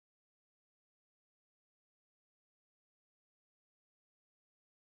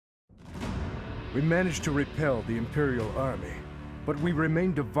We managed to repel the Imperial army, but we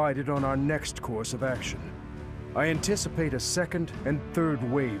remain divided on our next course of action. I anticipate a second and third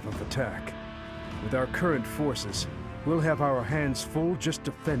wave of attack. With our current forces, we'll have our hands full just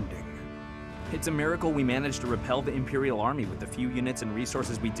defending. It's a miracle we managed to repel the Imperial army with the few units and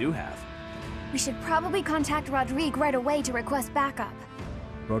resources we do have. We should probably contact Rodrigue right away to request backup.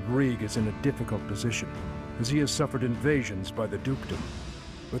 Rodrigue is in a difficult position, as he has suffered invasions by the Dukedom.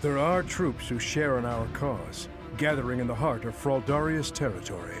 But there are troops who share in our cause, gathering in the heart of Fraldarius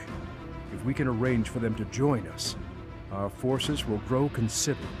territory. If we can arrange for them to join us, our forces will grow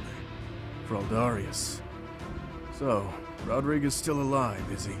considerably. Fraldarius. So, Rodrigue is still alive,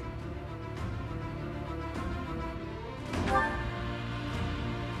 is he?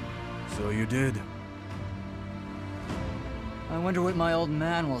 So you did. I wonder what my old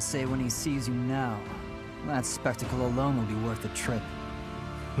man will say when he sees you now. That spectacle alone will be worth the trip.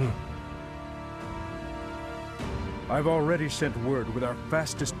 I've already sent word with our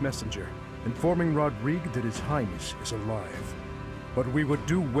fastest messenger, informing Rodrigue that His Highness is alive. But we would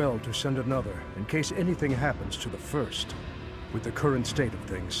do well to send another, in case anything happens to the first. With the current state of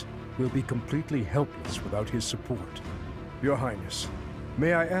things, we'll be completely helpless without his support. Your Highness,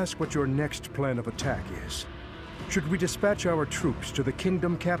 may I ask what your next plan of attack is? Should we dispatch our troops to the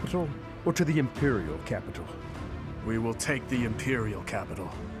Kingdom capital, or to the Imperial capital? We will take the Imperial capital.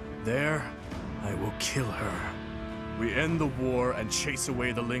 There, I will kill her. We end the war and chase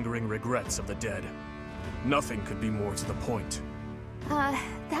away the lingering regrets of the dead. Nothing could be more to the point.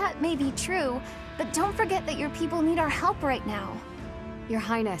 That may be true, but don't forget that your people need our help right now. Your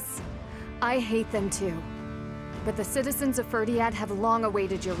Highness, I hate them too. But the citizens of Fhirdiad have long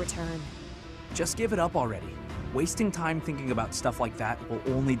awaited your return. Just give it up already. Wasting time thinking about stuff like that will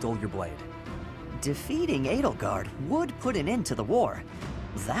only dull your blade. Defeating Edelgard would put an end to the war.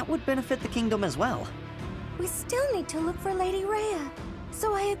 That would benefit the kingdom as well. We still need to look for Lady Rhea,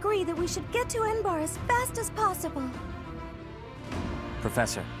 so I agree that we should get to Enbar as fast as possible.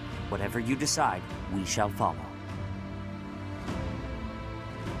 Professor, whatever you decide, we shall follow.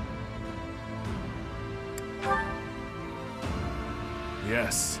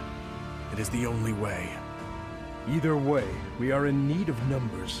 Yes, it is the only way. Either way, we are in need of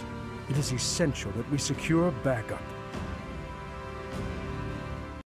numbers. It is essential that we secure backup.